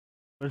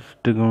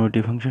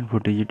Trigonometry function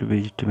for TG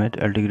वेजिट math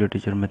अल्टीग्रेड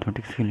teacher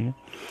mathematics के लिए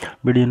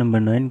video number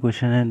 9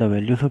 question है the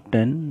values of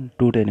 10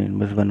 to 10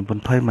 inverse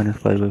 1.5 minus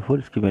pi by 4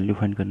 इसकी value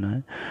find करना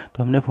है।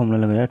 तो हमने फॉर्मूला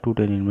लगाया 2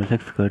 10 इनवर्स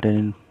एक्स का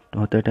 10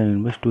 होता है 10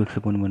 inverse 2 x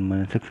upon 1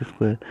 minus x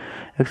square.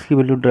 X की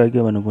वैल्यू ड्रा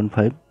किया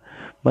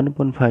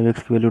 1.5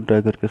 एक्स की वैल्यू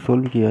ड्रा करके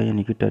सोल्व किया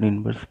यानी कि 10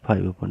 इनवर्स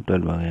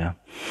 5/12 आ गया।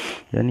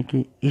 यानी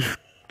कि इस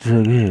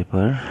जगह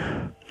पर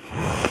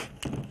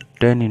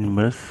 10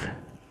 इनवर्स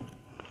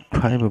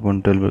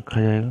 5/12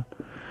 रखा जाएगा।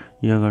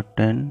 यह होगा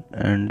 10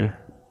 एंड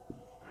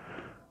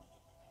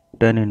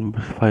 10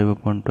 इनवर्स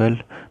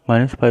 5/12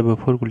 माइनस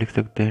 5/4 को लिख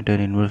सकते हैं 10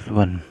 इनवर्स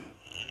 1।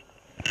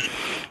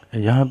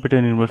 यहाँ पे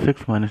 10 inverse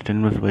x minus 10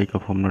 inverse Y का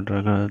फॉर्मूला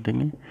ड्रा करा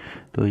देंगे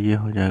तो ये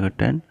हो जाएगा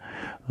 10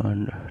 और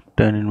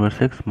 10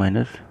 inverse x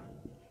minus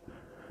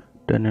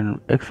 10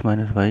 x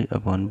minus Y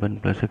upon 1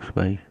 plus x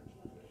Y.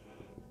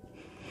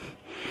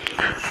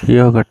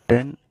 यह होगा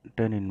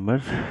 10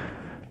 इनवर्स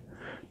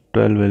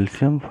 12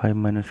 एलसीएम 5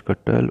 माइनस का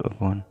 12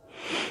 अपॉन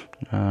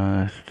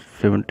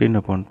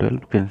 17/12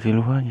 कैंसिल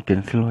हुआ, ये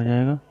कैंसिल हो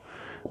जाएगा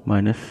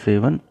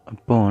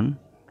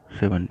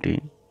 -7/17।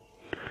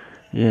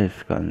 ये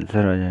इसका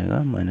आंसर आ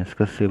जाएगा माइनस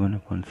का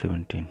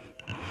 7/17।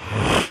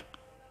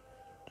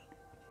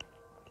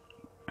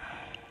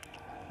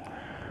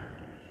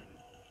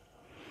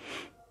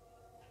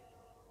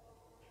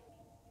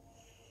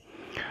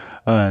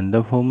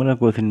 The formula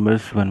cos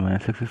inverse 1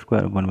 minus x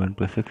square upon 1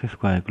 plus x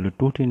square equal to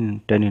 2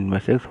 10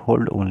 inverse x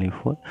hold only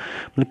for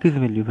मतलब किस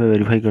वैल्यू पे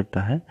वेरीफाई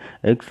करता है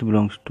x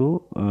belongs to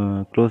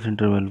close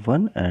interval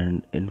 1 and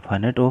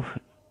infinite of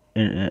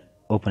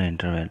open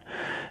interval,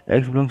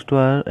 x belongs to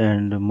R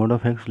and mod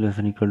of x less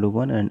than equal to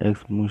 1 and x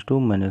belongs to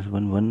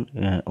 -1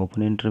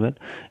 open interval,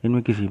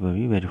 इनमें किसी पर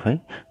भी verify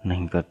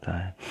नहीं करता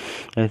है।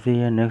 ऐसे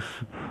ही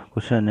नेक्स्ट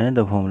क्वेश्चन है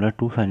the formula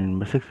 2 sin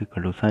inverse x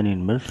equal to sin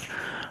inverse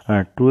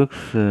 2x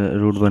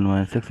root 1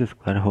 minus x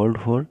square hold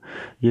 4।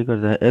 ये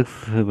करता है x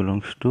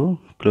belongs to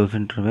close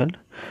interval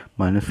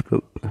minus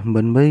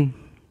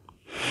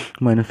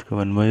का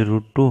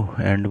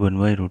 1/√2 एंड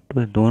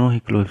 1/√2 दोनों ही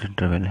क्लोज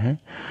इंटरवल हैं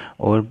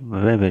और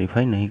वह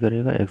वेरीफाई नहीं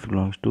करेगा। x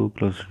belongs to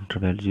close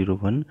interval 0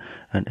 1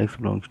 and x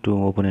belongs to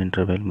open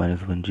interval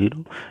 -1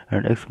 0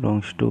 and x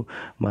belongs to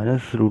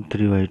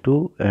 -√3/2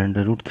 and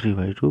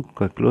 √3/2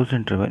 का क्लोज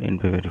इंटरवल इन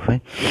पे वेरीफाई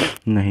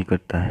नहीं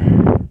करता है।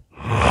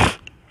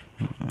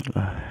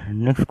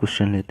 नेक्स्ट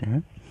क्वेश्चन लेते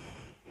हैं।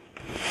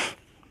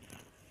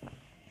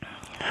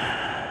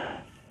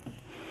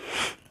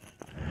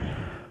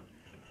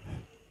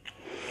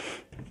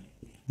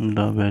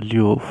 The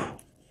value of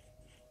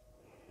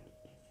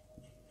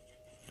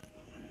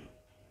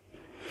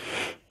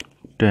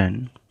 10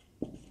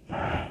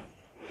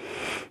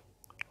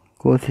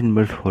 cos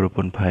inverse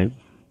 4/5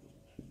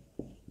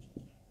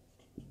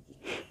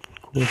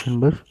 cos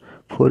inverse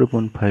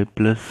 4/5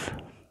 plus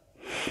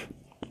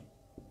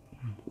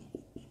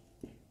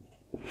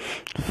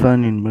sin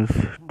inverse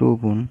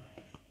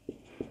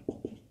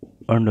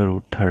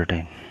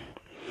 2/√13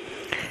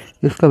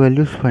 इसका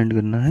values find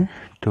करना है।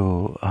 तो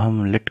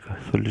हम लेट का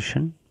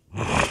सॉल्यूशन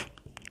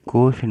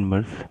कोस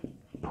इनवर्स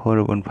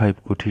 4/5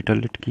 को थीटा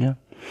लेट किया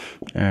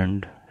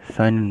एंड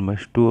साइन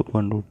इनवर्स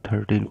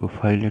 2/√13 को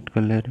 5 लेट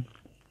कर ले रहे।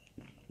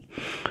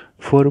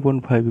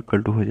 4/5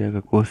 इक्वल टू हो जाएगा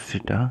cos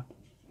theta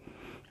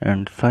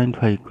and sign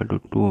 5 equal to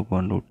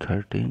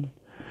 2/√13।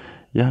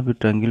 यहाँ पे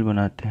ट्रायंगल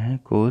बनाते हैं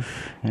कोस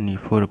यानी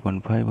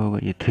 4/5 होगा,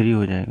 ये 3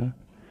 हो जाएगा।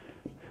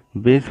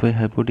 बेस बाई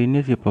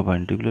हाइपोटेनियस ये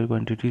परपेंडिकुलर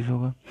क्वांटिटीज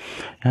होगा।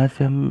 यहाँ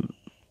से हम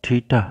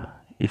थीटा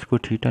इसको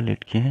थीटा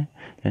लेट किए हैं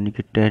यानी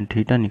कि tan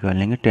थीटा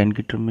निकालेंगे। tan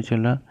की टर्म में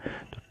चला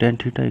तो tan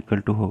थीटा इक्वल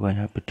टू होगा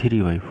यहाँ पे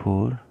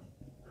 3/4।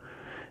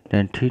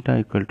 tan थीटा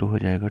इक्वल टू हो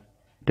जाएगा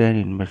tan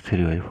इनवर्स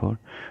 3/4।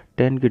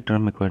 tan की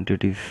टर्म में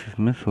क्वांटिटीज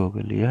में शो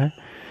कर लिया है,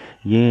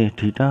 ये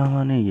थीटा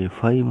माने ये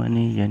फाई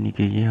माने यानी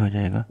कि ये हो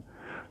जाएगा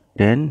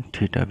tan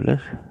थीटा प्लस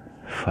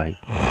 5।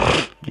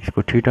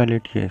 इसको थीटा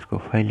लेट किया, इसको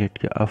 5 लेट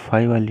किया। अब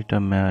 5 वाली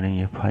टर्म में आ रही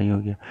है 5 हो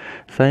गया।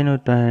 साइन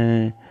होता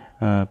है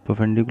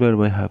परपेंडिकुलर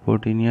बाय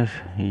हाइपोटेनियस,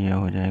 ये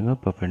हो जाएगा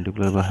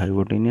परपेंडिकुलर बाय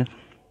हाइपोटेनियस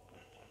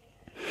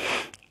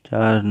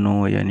 4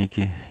 9 यानी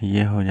कि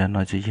ये हो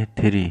जाना चाहिए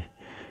 3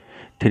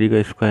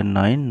 का स्क्वायर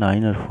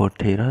 9 और 4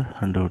 13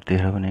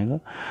 √13 बनेगा।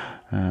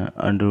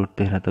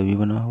 √13 तभी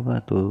बना होगा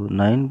तो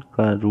 9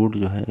 का रूट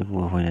जो है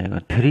वो हो जाएगा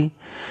 3।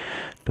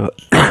 तो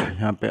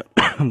यहाँ पे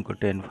हमको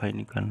tan phi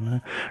निकालना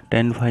है।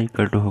 tan phi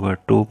इक्वल टू होगा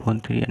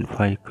 2/3 and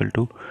phi equal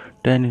to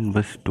tan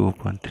inverse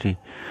 2/3।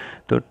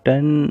 तो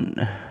tan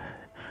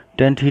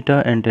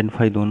theta and tan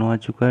phi दोनों आ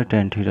चुका है।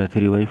 tan थीटा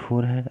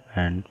 3/4 है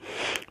एंड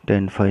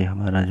tan phi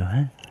हमारा जो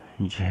है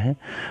ये है।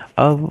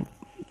 अब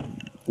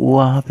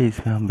वहाँ पे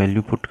इसमें हम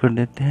वैल्यू पुट कर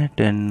देते हैं।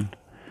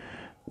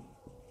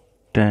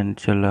 tan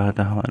चल रहा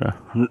था हमारा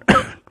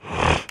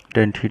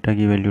tan थीटा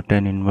की value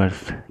tan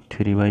inverse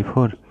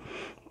 3/4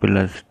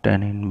 plus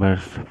tan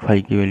inverse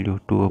 5 की वैल्यू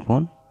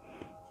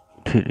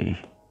 2/3।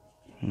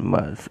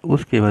 बस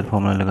उसके बाद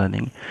फॉर्मूला लगा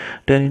देंगे।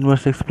 tan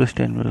inverse x plus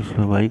tan inverse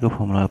y का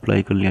फॉर्मूला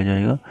अप्लाई कर लिया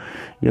जाएगा।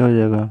 यह हो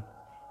जाएगा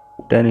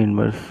tan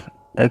इनवर्स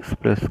एक्स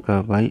प्लस का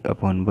वाई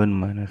अपॉन 1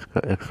 माइनस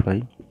का एक्स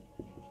वाई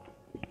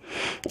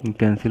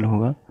कैंसिल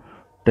होगा।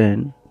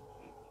 10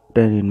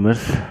 10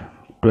 इनवर्स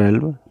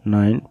 12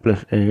 9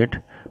 प्लस 8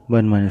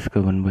 1 माइनस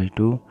का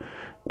 1/2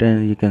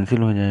 10 ये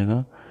कैंसिल हो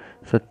जाएगा।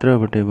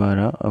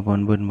 17/12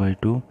 अपॉन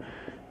 1/2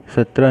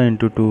 17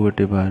 इंटू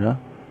 2/12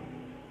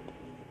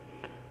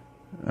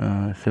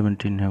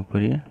 17 है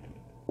ऊपर ये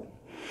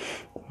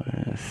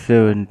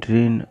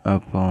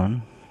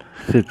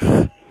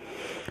 17/6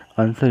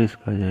 आंसर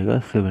इसका आ जाएगा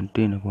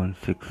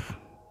 17/6।